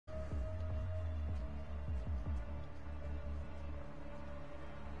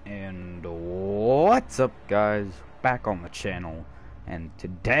And what's up, guys? Back on the channel, and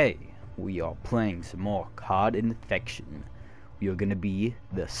today we are playing some more COD Infection. We are gonna be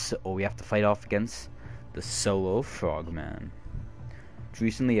we have to fight off against the solo frogman.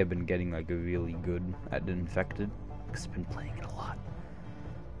 Recently I've been getting like really good at the Infected because I've been playing it a lot.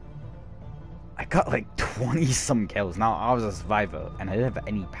 I got like 20 some kills. Now I was a survivor and I didn't have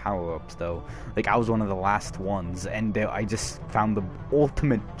any power-ups though. Like I was one of the last ones, and I just found the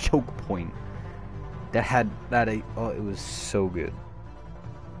ultimate choke point that had oh, it was so good.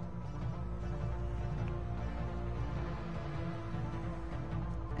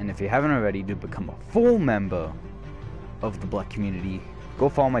 And if you haven't already, do become a full member of the Bleck community. Go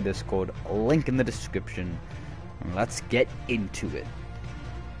follow my Discord, link in the description, and let's get into it.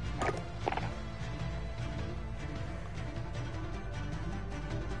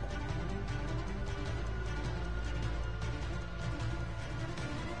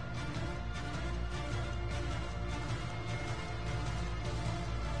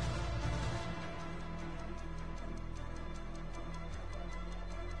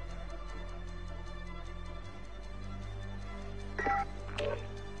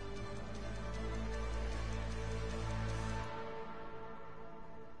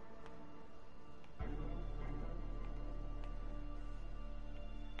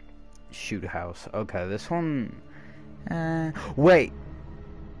 Shoot house. Okay, this one. Wait.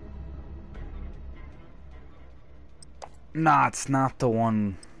 Nah, it's not the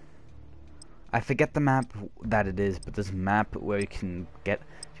one. I forget the map that it is, but there's a map where you can get.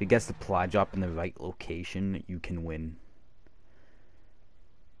 If you get the supply drop in the right location, you can win.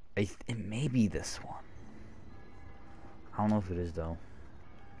 It may be this one. I don't know if it is though.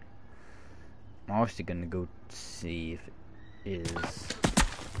 I'm obviously gonna go see if it is.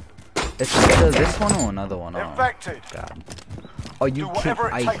 It's either this one or another one. Oh, Infected. God. Oh, you can't.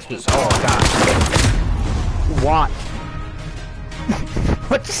 I hate. Oh, God. What?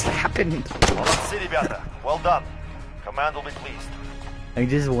 What just happened? Well done. Command will be pleased. I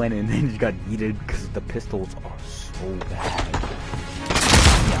just went in and just got yeeted because the pistols are so bad.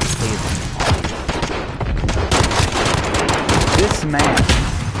 Yeah, this man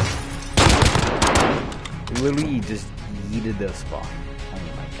literally just yeeted the spawn. Oh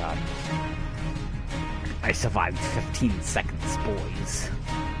my God. I survived 15 seconds, boys.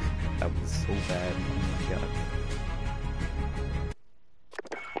 That was so bad. Oh my God.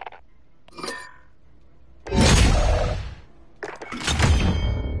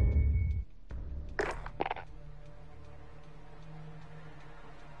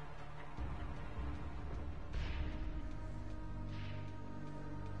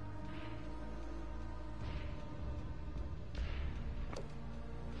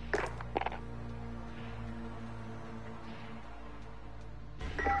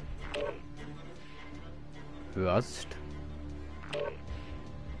 Rust?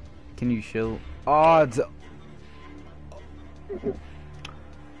 Can you show? Oh,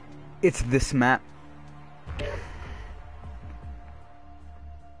 it's this map.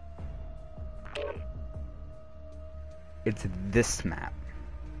 It's this map.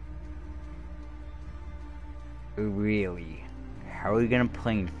 Really? How are we gonna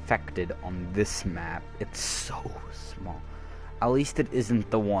play Infected on this map? It's so small. At least it isn't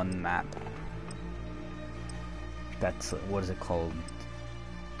the one map. That's, what is it called?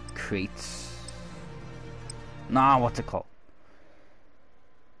 Crates? Nah, what's it called?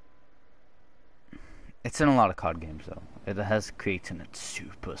 It's in a lot of COD games though. It has crates and it's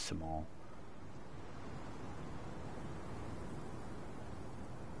super small.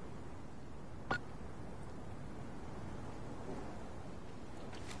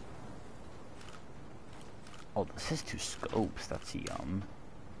 Oh, this is 2 scopes, that's yum.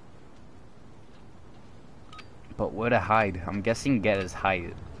 But where to hide? I'm guessing get his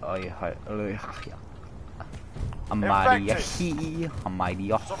height. Oh yeah,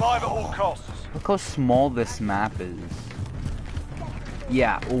 Survive at all costs. Look how small this map is.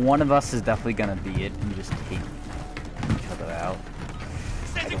 Yeah, well, one of us is definitely gonna be it and just take each other out.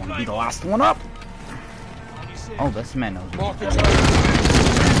 I don't want to be the last one up. Oh, this man knows what he's doing.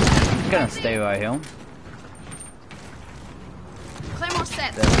 He's gonna stay right here. Claymore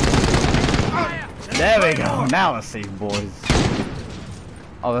set. There we go. Now let's see, boys.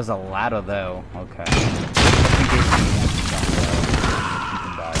 Oh, there's a ladder though. Okay.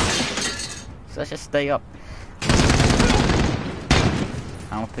 So let's just stay up.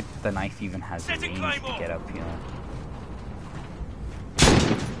 I don't think the knife even has range to get up here.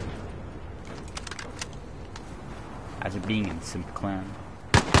 As it being in Simp Clan.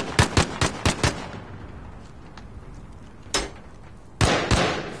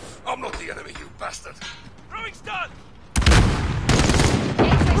 spotted. Throwing stun.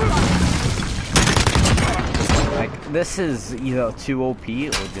 Like, this is either too OP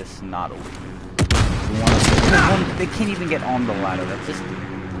or just not OP. They can't even get on the ladder. That's just,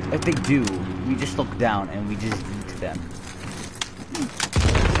 if they do, we just look down and we just eat them.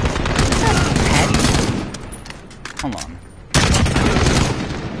 Hold on.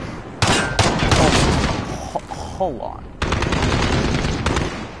 Hold on.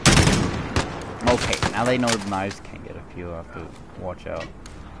 Okay, now they know the knives can't get a few. I have to watch out.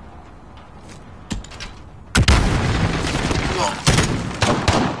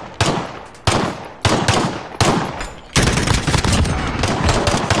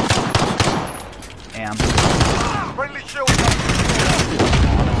 Am. Friendly shield.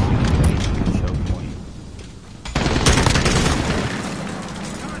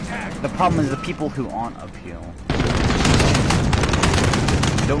 The problem is the people who aren't up here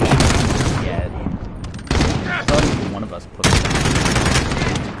don't even yet. I thought even one of us put it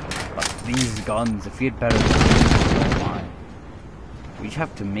down. But these guns, if you had better guns, don't mind. We just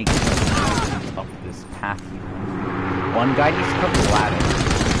have to make sure up this path here. One guy needs to cover the ladder.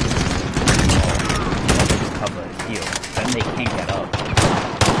 Others cover here. Then they can't get up.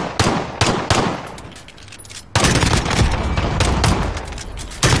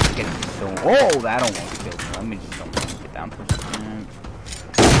 Oh, that almost killed me. Let me just get down for a second.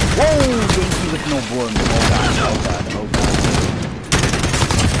 Whoa, Yankee with no board. Oh god, oh god, oh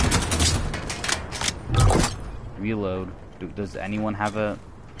god. Reload. Does anyone have a...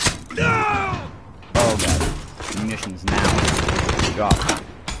 No! Oh god. Munitions now. Drop.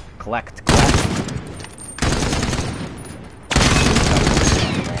 Collect.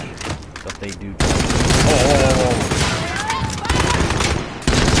 But they do. Oh!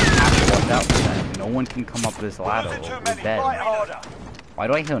 Out no one can come up this ladder or we're dead. Why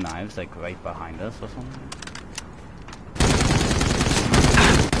do I hear knives like right behind us or something?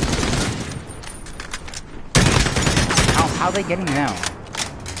 How are they getting now?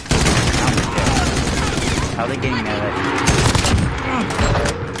 How are they getting there?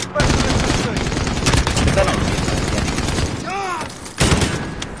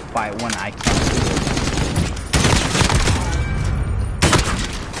 By one I can't.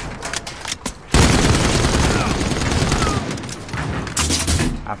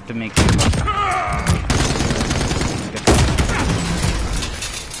 Have to make sure.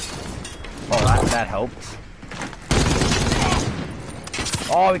 Oh, that helped.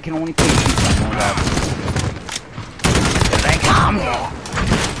 Oh, we can only play two times. Here they come!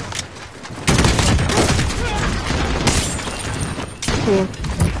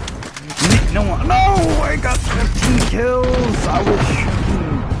 No one. No! I got 15 kills! I was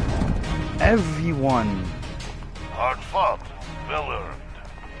shooting everyone. Hard fought. Well earned.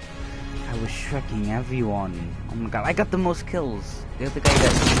 I was shrekking everyone. Oh my god, I got the most kills. You're the guy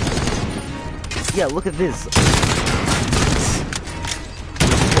that... Yeah, look at this.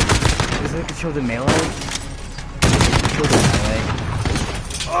 Is it to show the melee? Show the melee.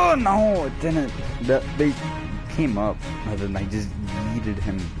 Oh no, it didn't. They came up, and then I just yeeted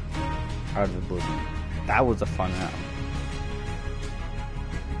him out of the building. That was a fun round.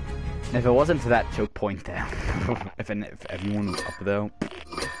 If it wasn't for that choke point there, if everyone was up there,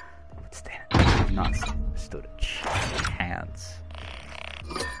 not stood a chance.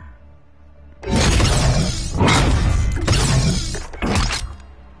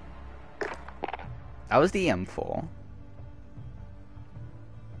 That was the M4.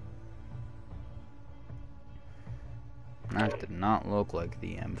 That did not look like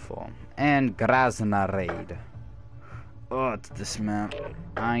the M4. And Grozna Raid. Oh, it's this map.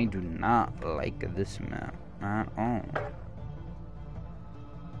 I do not like this map at all.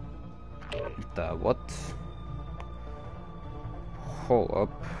 What? Hold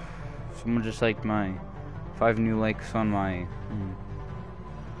up. Someone just liked my 5 new likes on my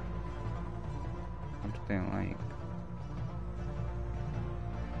something like.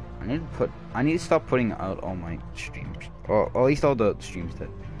 I need to stop putting out all my streams. Or at least all the streams that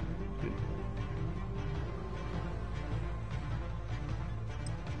do.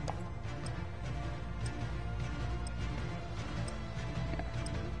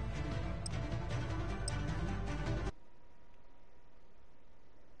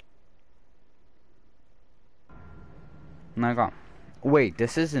 Wait,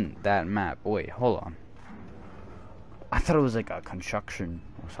 this isn't that map. Wait, hold on. I thought it was like a construction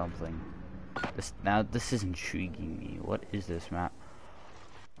or something. This is intriguing me. What is this map?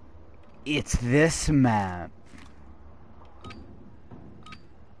 It's this map.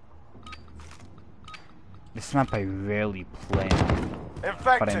 This map I rarely play,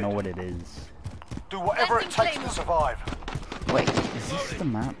 but I know what it is. Do whatever it takes to survive. Wait, is this the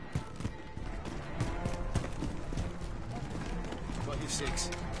map?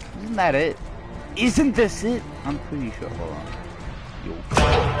 Isn't that it? Isn't this it? I'm pretty sure. Hold on. Yo.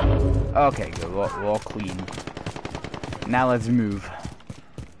 Okay, good. We're all clean. Now let's move.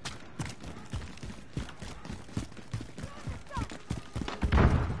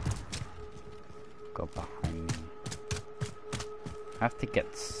 Go behind me. I have to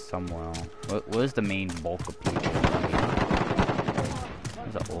get somewhere. Where's the main bulk of people?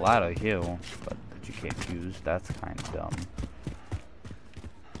 There's a ladder here, but that you can't use. That's kind of dumb.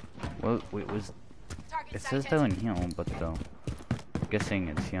 Well, wait, it says they're in here, but I'm guessing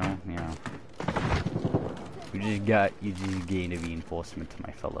it's here. Yeah. You just gained a reinforcement to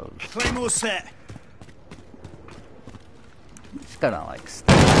my fellows. Claymore set. I'm just gonna like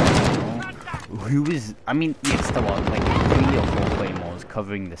I mean, it's still like 3 or 4 claymores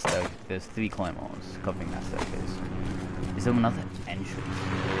covering the stair. There's 3 claymores covering that staircase. Is there another entrance?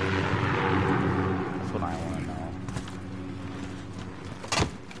 That's what I want to know.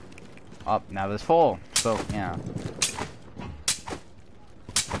 Oh, now there's 4. So yeah.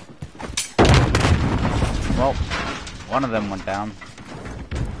 Well, one of them went down.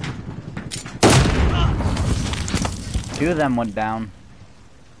 2 of them went down.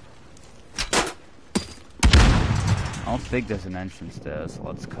 I don't think there's an entrance there, so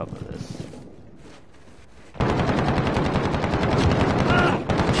let's cover this.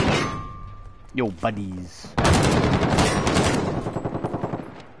 Yo, buddies.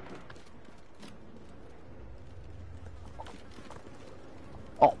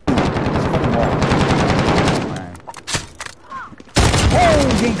 Oh,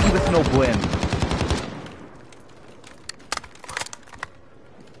 oh, Yankee with no blame.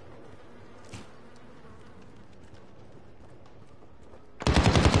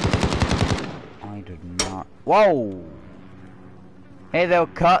 I did not. Whoa! Hey there,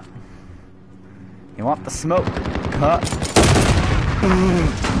 cut. You want the smoke? Cut.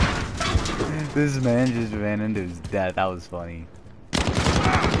 This man just ran into his death. That was funny.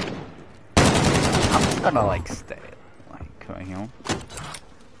 I'm just gonna like stay like right here.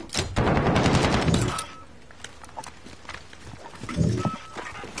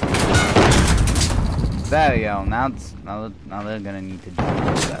 There we go. Now they're gonna need to do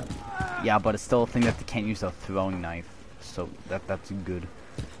that. Yeah, but it's still a thing that they can't use a throwing knife. So that's good.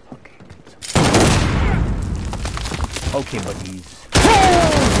 Okay. Okay, buddies.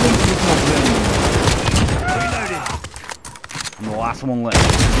 I'm the last one left.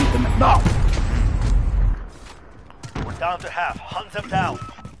 No! We're down to half. Hunt them down.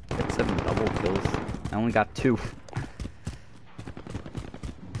 Got 7 double kills. I only got 2.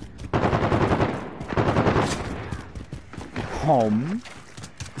 Home.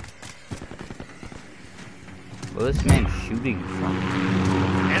 Where's this man shooting from?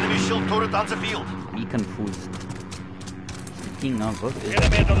 Enemy shield turret on the field. Me confused. Speaking of, what is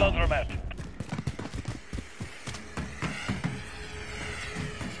Enemy at the laundromat.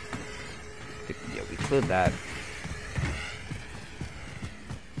 Yeah, we cleared that.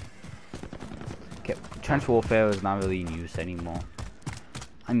 Okay, trench warfare is not really in use anymore.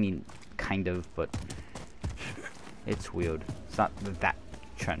 I mean, kind of, but it's weird. It's not that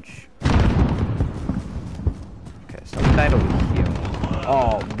trench. Okay, so that over here.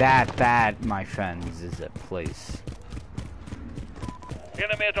 Oh, that, my friends, is a place.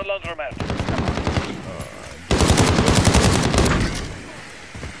 Enemy at the laundromat.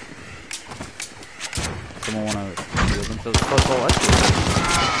 Someone wanna heal themselves? Oh, let's do it.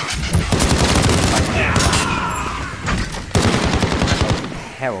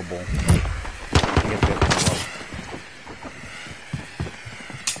 Terrible. I guess we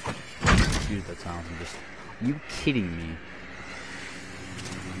have to use that sound and just. You kidding me?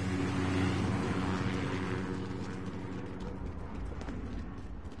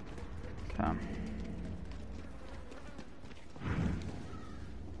 Okay.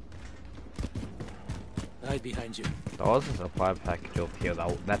 Right behind you. There was a supply package up here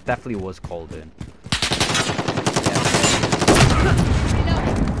that definitely was called in. Yeah.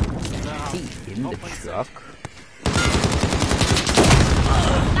 Is he in the truck?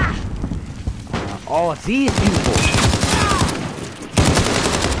 Oh, it's these people!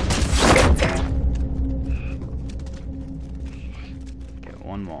 Okay,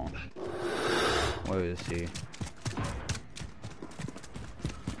 one more. Where is he?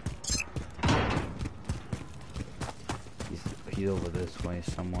 He's over this way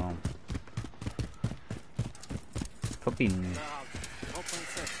somewhere. Probably.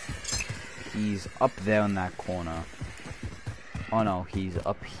 He's up there in that corner. Oh no, he's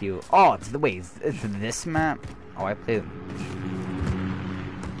up here. Oh, it's the wait, it's this map? Oh, I played.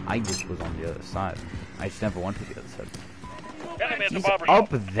 I just was on the other side. I just never went to the other side. He's up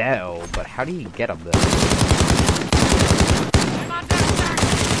there, but how do you get up there?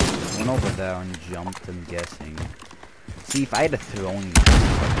 Went over there and jumped, I'm guessing. See, if I had a throwing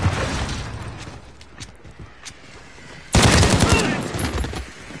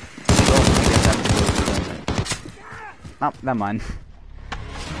oh, never mind.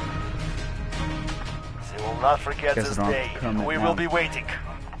 They will not forget this day. We will be waiting.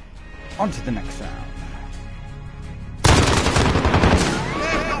 On to the next round.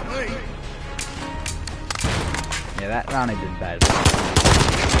 Yeah, that round I did bad.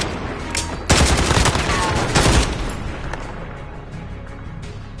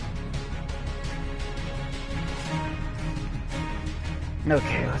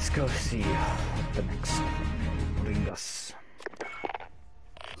 Okay, let's go see what the next one brings us.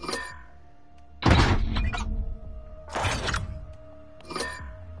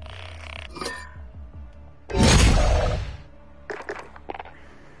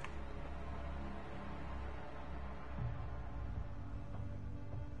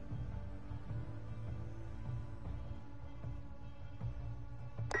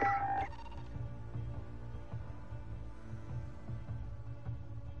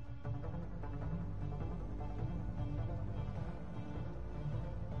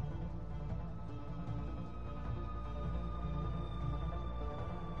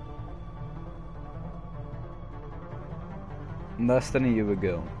 Less than a year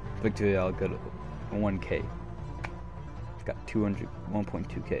ago, Victoria got 1K. It's got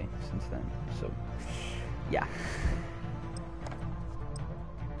 1.2K since then. So, yeah.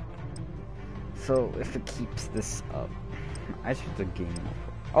 So if it keeps this up, I should the game.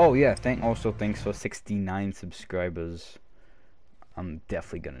 Oh yeah, thanks for 69 subscribers. I'm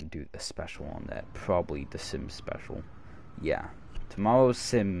definitely gonna do the special on that. Probably the Sims special. Yeah, tomorrow's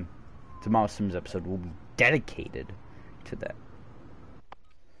Sims episode will be dedicated to that.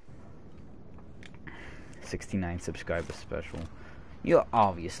 69 subscriber special. You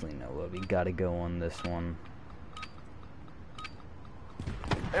obviously know where we gotta go on this one.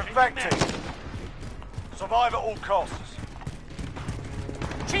 Infecting! Survive at all costs.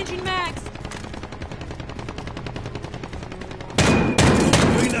 Changing mags!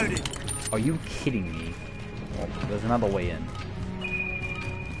 Reloading! Are you kidding me? Oh, there's another way in.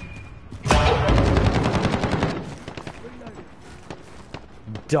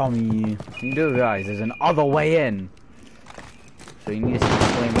 Dummy. You do realize there's an other way in. So you need to see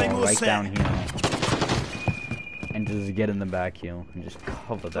the flame wall right down here. And just get in the back here. And just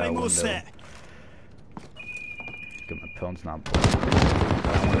cover that window. Good, my phone's not blocked.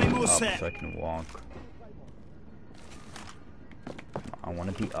 I want to be up so I can walk. I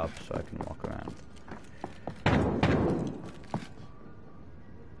want to be up so I can walk around.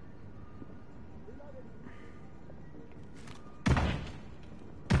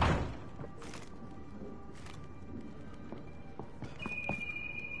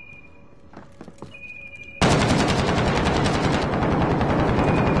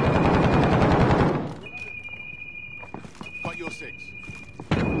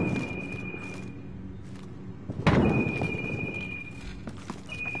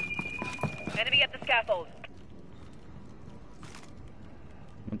 Enemy at the scaffold.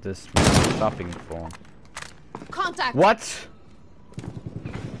 What this stopping for? Contact. What?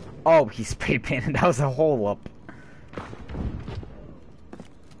 Oh, he spray painted. That was a hole up.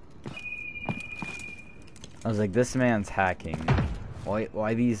 I was like, this man's hacking.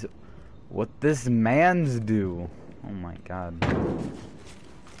 Why these? What this man's do? Oh my god.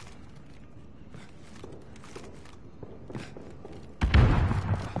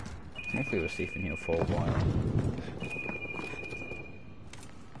 Hopefully we're safe in here for a while.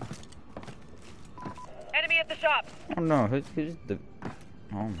 Enemy at the shop. Oh no, who's the...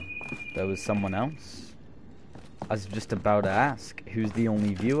 Oh, there was someone else? I was just about to ask, who's the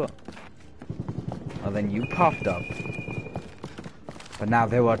only viewer? Well then you popped up. But now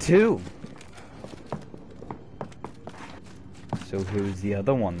there are two. So who's the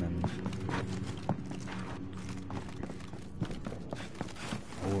other one then?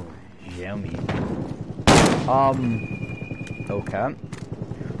 Oh, yummy. Okay.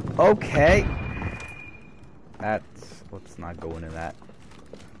 Okay. Let's not go into that.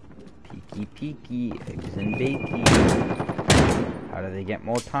 Peeky peeky, eggs and bakey. How do they get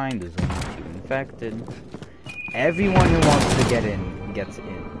more time? There's only 2 infected. Everyone who wants to get in, gets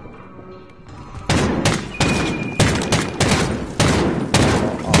in.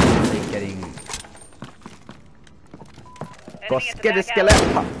 Enemy at the Get a back skillet.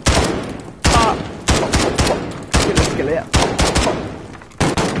 alley. Pop. Pop. Pop. Pop. Get a skillet. Pop. Pop.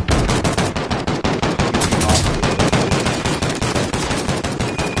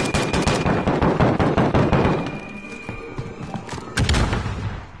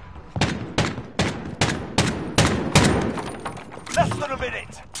 Less than a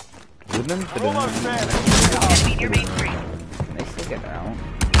minute. We're almost there. Enemy near Main Street. They still get out.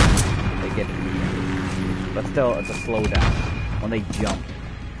 They get it. But still, it's a slowdown. When they jump,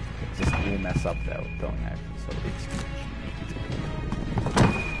 it just will mess up though, don't actually. So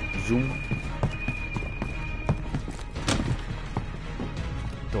it's zoom.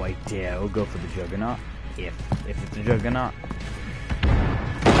 Do I dare go for the juggernaut? If it's a juggernaut.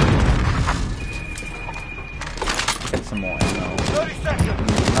 Get some more ammo. 30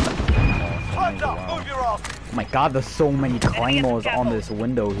 seconds. Time's up. Move your ass. Oh my god, there's so many claymores on this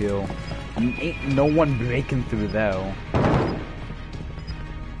window here. Ain't no one breaking through though.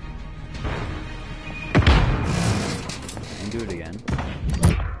 And do it again.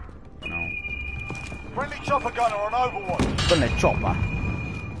 No. Friendly chopper gunner on Overwatch. Gonna chopper.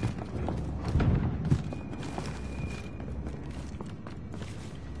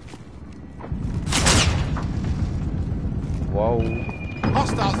 Whoa.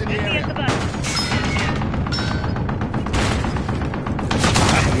 Hostiles in the Enemy at area. the bus.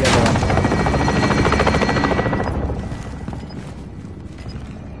 The other one.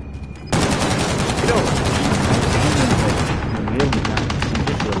 Yo. Really nice. You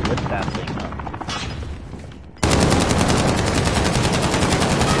just lit that thing up.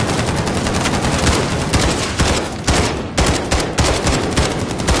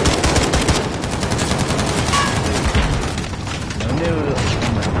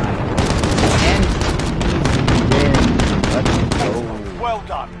 Well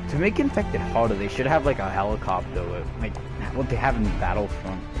done. To make infected harder, they should have like a helicopter, like what they have in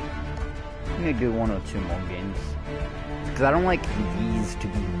Battlefront. I'm gonna do 1 or 2 more games because I don't like these to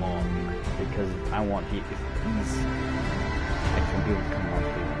be long. Because I want if these actually people come up,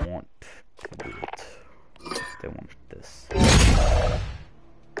 they want to do it. They want this.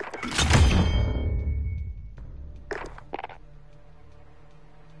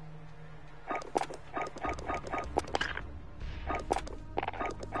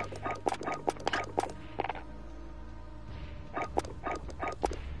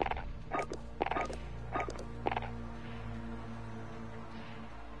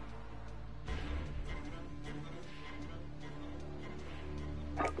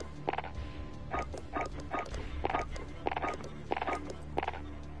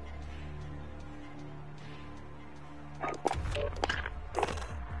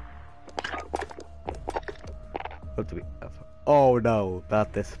 What do we have? Oh no,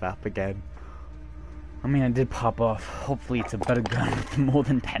 not this map again. I mean, I did pop off. Hopefully it's a better gun with more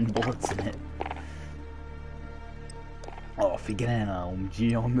than 10 bullets in it. Oh, if you get an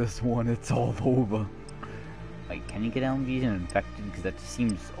LMG on this one, it's all over. Wait, can you get LMGs in infected? Because that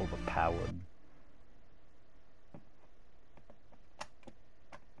seems overpowered.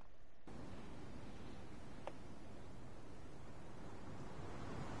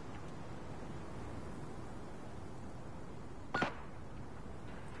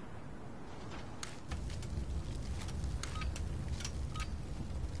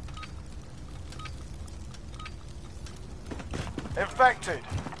 Infected.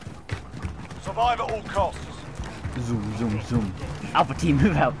 Survive at all costs. Zoom, zoom, zoom. Alpha team,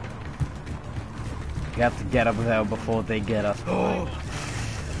 move out. You have to get up there before they get us.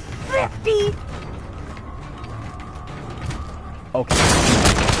 50! Okay.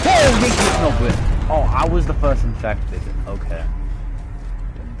 Whoa, they keep no good. Oh, I was the first infected. Okay.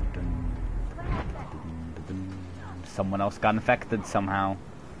 Someone else got infected somehow.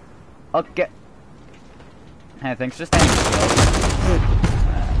 Okay. Hey, thanks for staying still.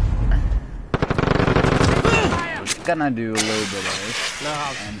 Just gonna do a little bit of this.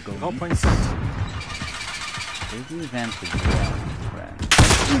 And go. Maybe advantage, friend.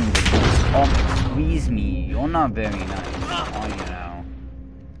 Oh, squeeze me. You're not very nice. Oh, you know.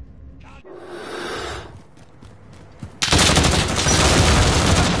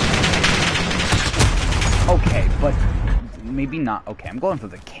 Okay, but maybe not. Okay, I'm going for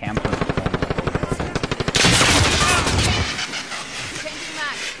the camper.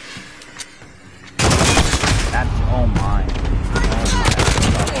 That's oh my.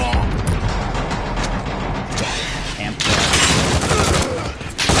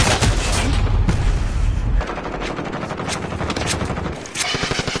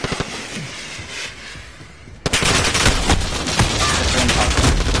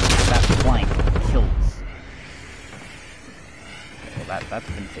 that's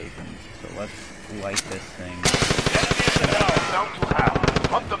been taken. So let's light this thing. Enemy down to half.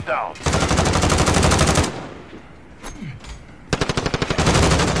 Hunt them down.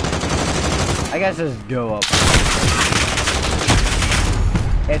 I guess just go up.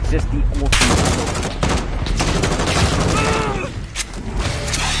 It's just the ultimate.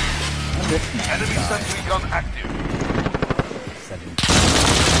 Enemy sentry gun active. 7.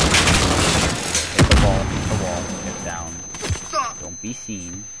 Hit the wall, get down. Don't be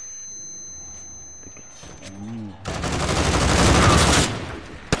seen. I'm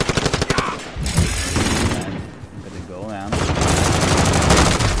gonna go around.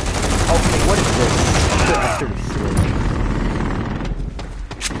 Okay, what is this? That's sort of silly.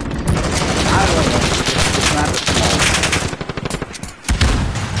 I don't know. This map is small.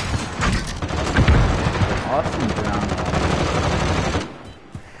 Awesome ground.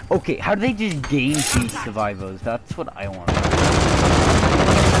 Okay, how do they just gain these survivors? That's what I want.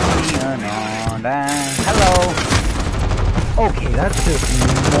 Hello. Okay, that's just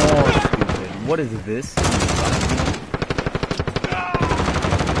more stupid. What is this?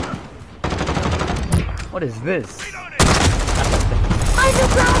 What is this? Why is there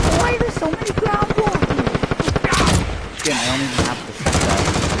ground? Why are there so many ground walls? Again, I don't even have to set that.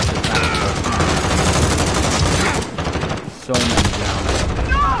 So many ground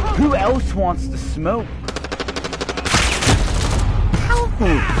walls. Who else wants to smoke? Help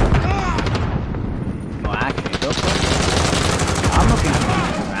me! No, actually, go for it. I'm looking for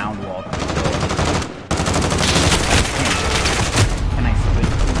these ground walls. Can I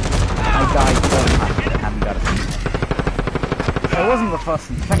switch? I died 4 times. I haven't got a switch. If I wasn't the first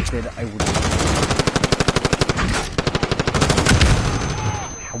infected, I would.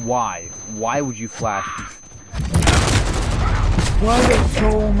 Why? Why would you flash? Why are there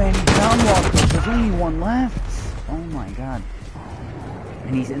so many ground walkers? There's only one left. Oh my god.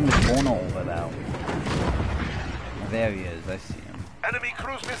 And he's in the corner over there. There he is, I see him. Enemy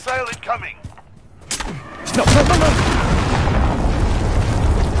cruise missile incoming. No!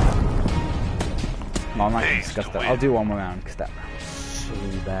 No, I'm not gonna discuss that. I'll do one more round, because that round was so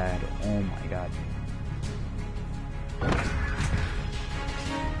bad. Oh my god.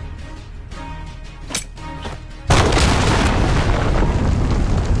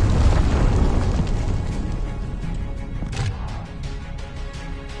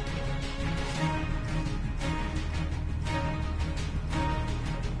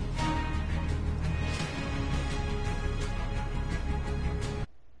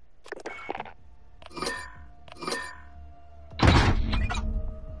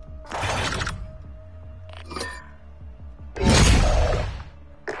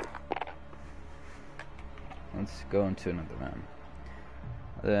 Let's go into another round.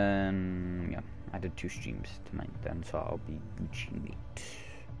 Then, yeah, I did 2 streams tonight then, so I'll be Gucci Mate.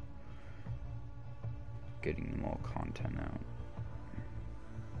 Getting more content out.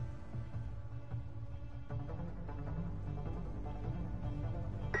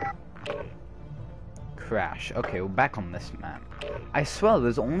 Crash. Okay, we're back on this map. I swear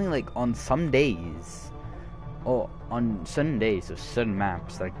there's only like on some days, or on certain days or certain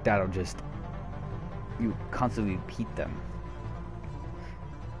maps, like that'll just, you constantly repeat them.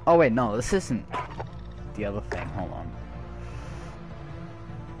 Oh wait, no, this isn't the other thing. Hold on.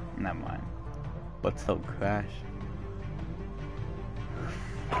 Never mind. Let's still crash.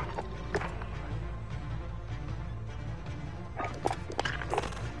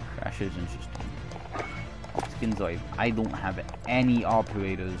 Crash is interesting. Skins like I don't have any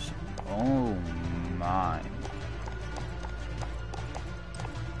operators. Oh my.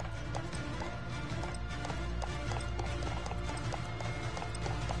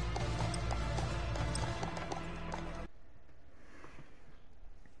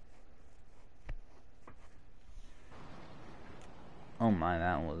 Oh my,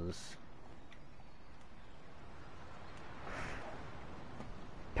 that was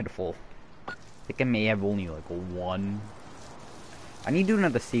pitiful. I think I may have only like 1. I need to do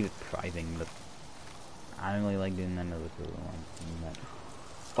another save it thriving, but I don't really like doing another one.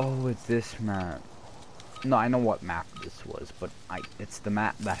 Oh, it's this map. No, I know what map this was, but it's the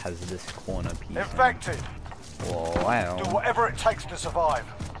map that has this corner piece. Infected. Oh, well. Do whatever it takes to survive.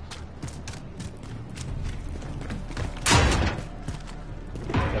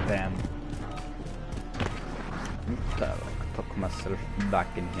 Them. There, I took myself back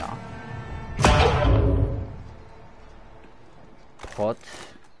in here. Put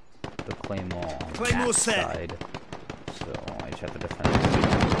the claymore on that side, so I just have to defend.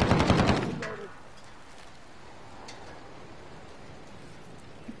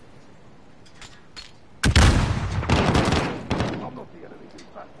 I'm not the enemy.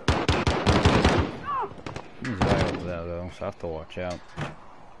 so I have to watch out.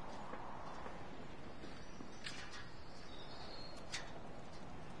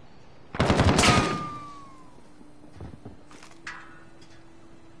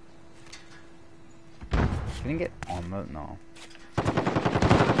 Can I get on the... no.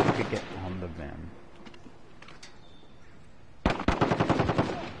 I could get on the van.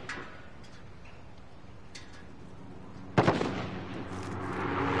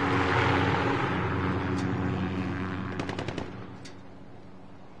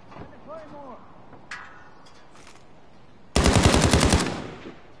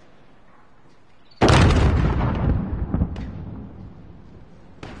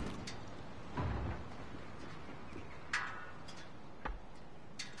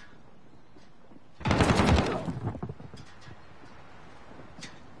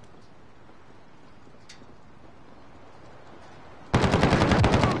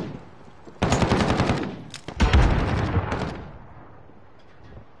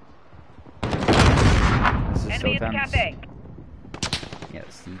 Enemy at the cafe.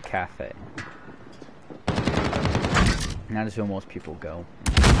 Yes, the cafe. That is where most people go.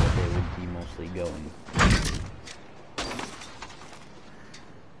 They would be mostly going.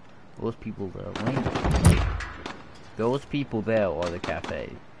 Those people there, lame. Those people there are the cafe.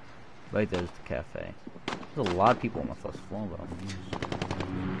 Right there's the cafe. There's a lot of people on the first floor though.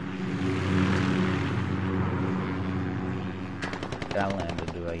 That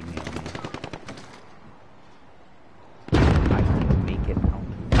landed right near me. I can make it out.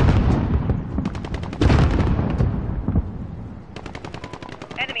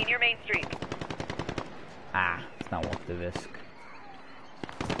 Enemy near Main Street. Ah, it's not worth the risk.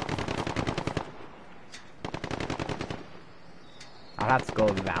 I'll have to go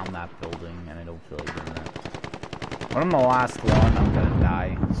around that building, and I don't feel like doing that. When I'm the last one, I'm gonna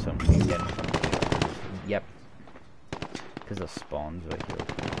die, so I'm gonna get in front of you. Yep. Because the spawns right here.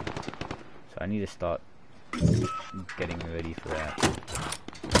 So I need to start getting ready for that.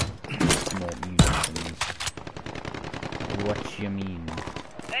 More munitions. What you mean?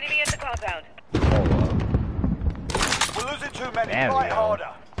 Enemy at the compound. We're losing too many. There we Fight go.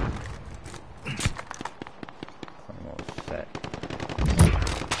 harder. Almost set.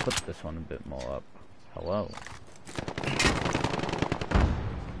 Put this one a bit more up. Hello.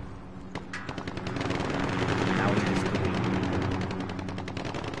 Now we just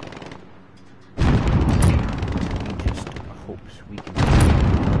hopes we can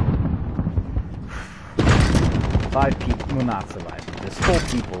 5 people will not survive. There's 4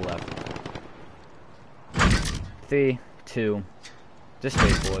 people left. 3, 2, just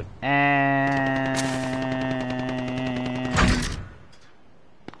wait for it. And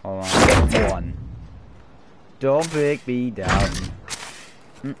hold on. 1. Don't break me down.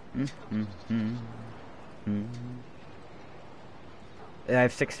 I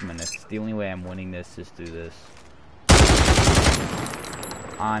have 6 minutes. The only way I'm winning this is through this.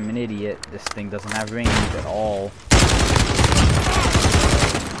 I'm an idiot. This thing doesn't have range at all.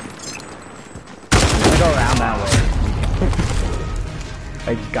 I'm gonna go around that way.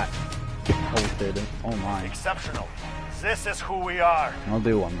 I just got tilted. Oh my. Exceptional. This is who we are. I'll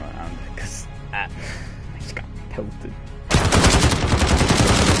do one round because I just got tilted.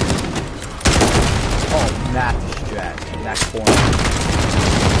 Oh, that's a strat in that corner.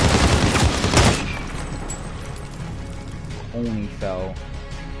 Only fell.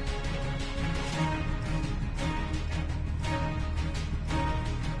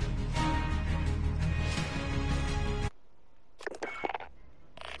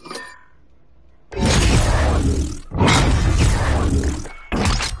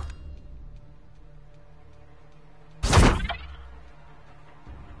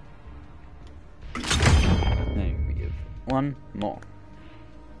 One more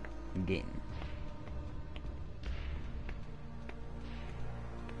game.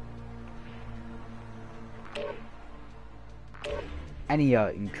 Any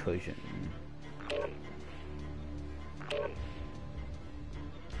incursion?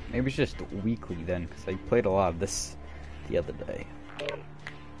 Maybe it's just weekly then, because I played a lot of this the other day.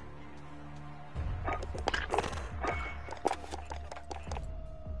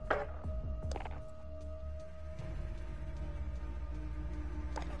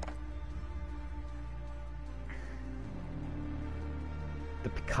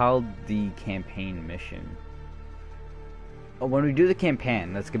 Called the campaign mission. Oh, when we do the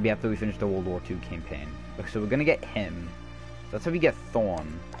campaign, that's gonna be after we finish the World War II campaign. So we're gonna get him. That's how we get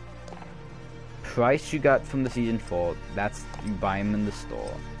Thorn. Price you got from the season 4. That's you buy him in the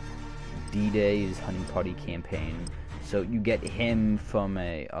store. D-Day is Hunting Party campaign. So you get him from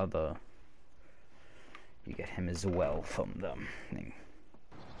a other. You get him as well from the thing.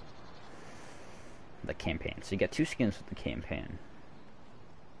 The campaign. So you get 2 skins with the campaign.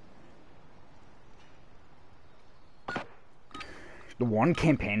 The one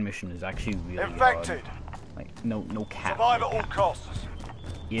campaign mission is actually really Infected. hard. Like no cap. Survive no at all cap. costs.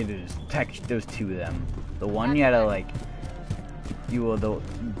 Yeah, there's 2 of them. The one you gotta like, you were the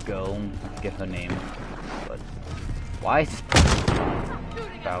girl, I forget her name, but why is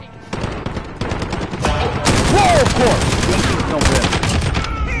about this? Whoa, of course!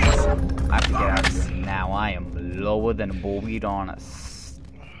 I have to get out of here now. I am lower than a bullied on a stick.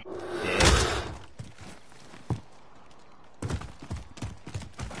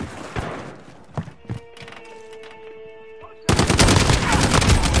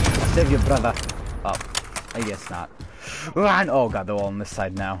 Save your brother. Oh, I guess not. Run! Oh god, they're all on this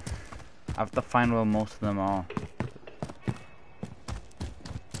side now. I have to find where most of them are.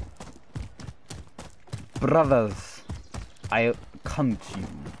 Brothers, I come to you.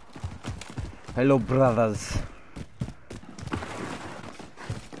 Hello, brothers.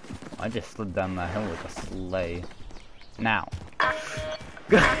 I just slid down the hill with a sleigh. Now.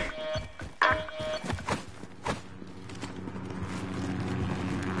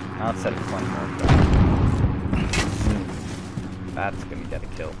 Now let's set a one more. That's gonna get a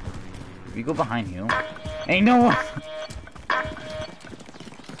kill. If you go behind you, ain't no one.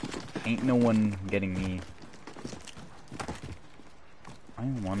 Ain't no one getting me. I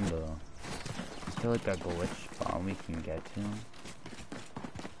wonder. I feel like a glitch spot we can get to.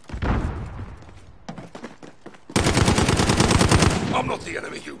 I'm not the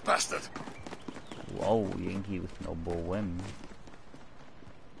enemy, you bastard! Whoa, Yankee with no bull whim.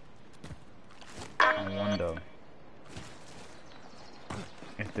 I wonder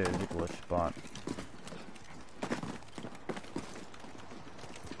if there's a glitch spot.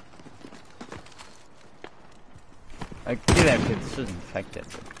 Like, get that kid, this is infected.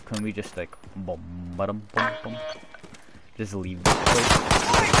 Can we just like boom, bum, bum, bum, just leave this place?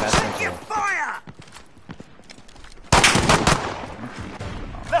 That's simple. Fire!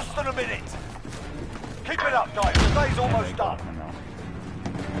 Less than a minute. Keep it up, guys. The day's almost done.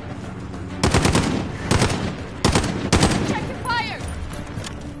 Check your fire!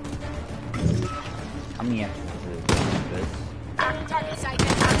 How many actions is this? Target sighted.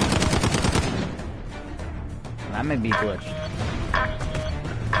 That may be glitched.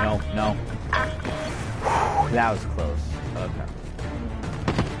 No, no. That was close. Okay.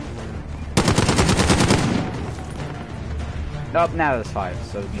 Nope, now there's 5,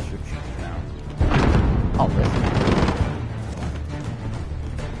 so just retreat for now. Oh, this.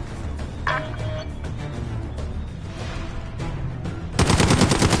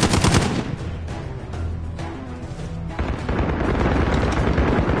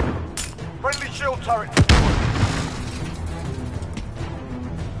 Friendly shield turret.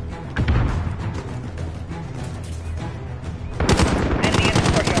 Enemy in the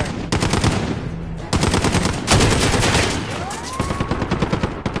courtyard.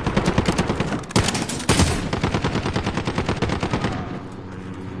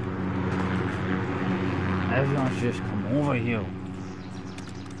 Everyone should just come over here.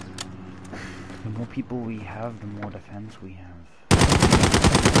 The more people we have, the more defense we have.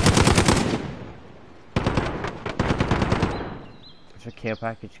 If a care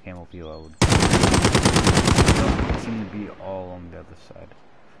package came over here, I would. They seem to be all on the other side.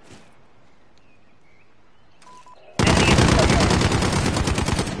 Enemy in the courtyard.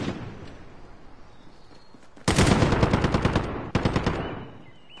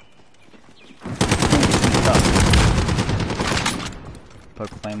 Put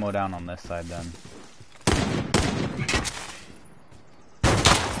Claymore down on this side then.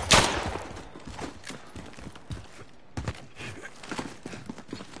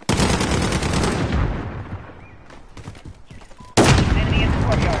 Enemy in the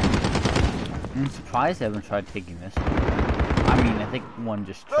courtyard. I'm surprised they haven't tried taking this one. I mean, I think one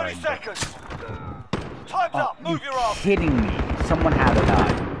just 30 tried. seconds. Time's up. Oh, Move you your ass. kidding me? Someone had to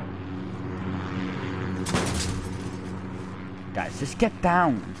die. Guys, just get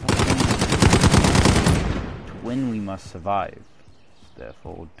down. To win, we must survive.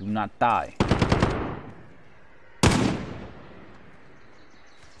 Therefore, do not die.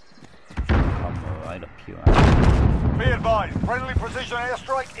 Come right up here. Be advised. Friendly precision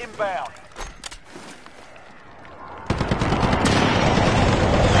airstrike inbound.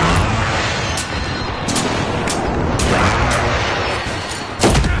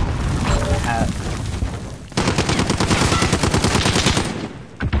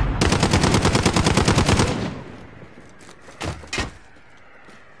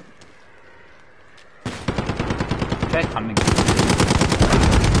 guy coming?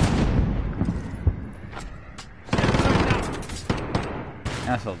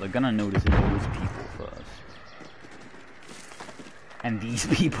 Asshole, they're gonna notice those people first. And these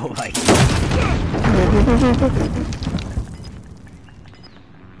people, like...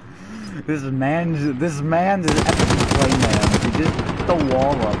 This man's epic play, man. He just put the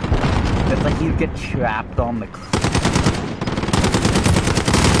wall up. It's like he'd get trapped on the cliff.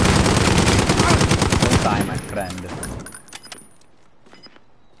 Don't die, my friend.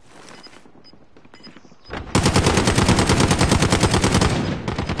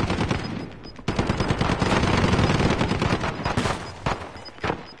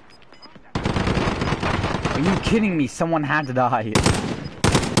 Are you kidding me? Someone had to die.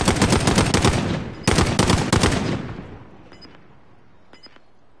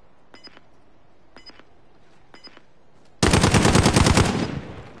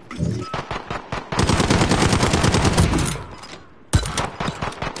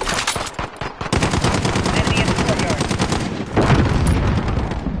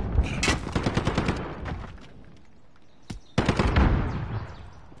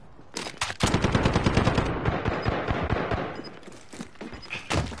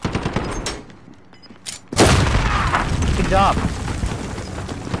 Good job.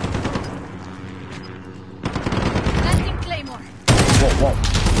 Landing Claymore. Whoa.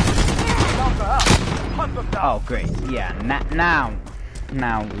 Down to her. Hunt them down. Oh, great. Yeah,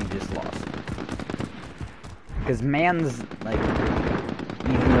 now we just lost. Because man's, like,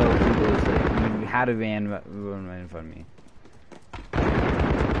 even though he was, like, he had a van right in front of me.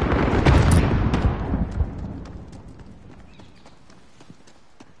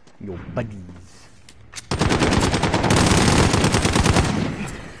 Yo, buddies.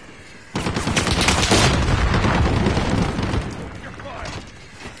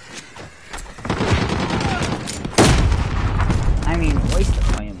 I mean, waste the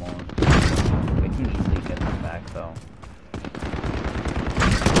claymore. We can easily get them back, though.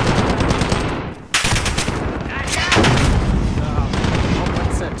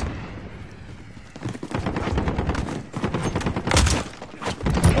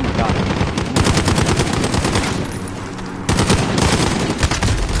 Oh my god.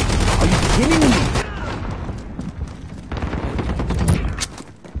 Are you kidding me?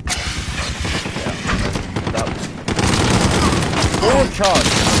 Forward charge.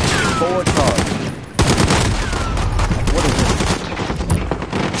 Forward charge. Like, what is this?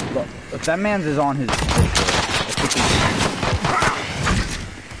 Look, if that man's is on his pistol,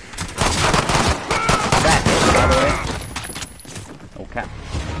 that, by the way. Okay.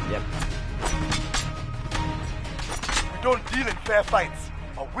 Yep. We don't deal in fair fights.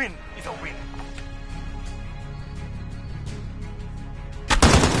 A win is a win.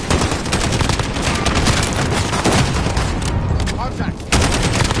 Contact.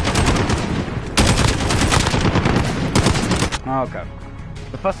 Okay.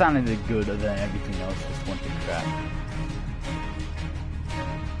 The first sounded good, and then everything else just went to crap.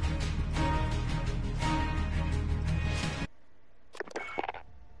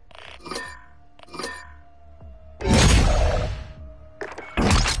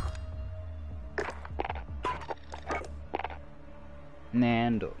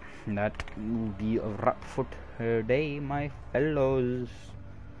 And that will be a wrap for today, my fellows.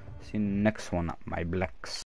 See you next one, my blacks.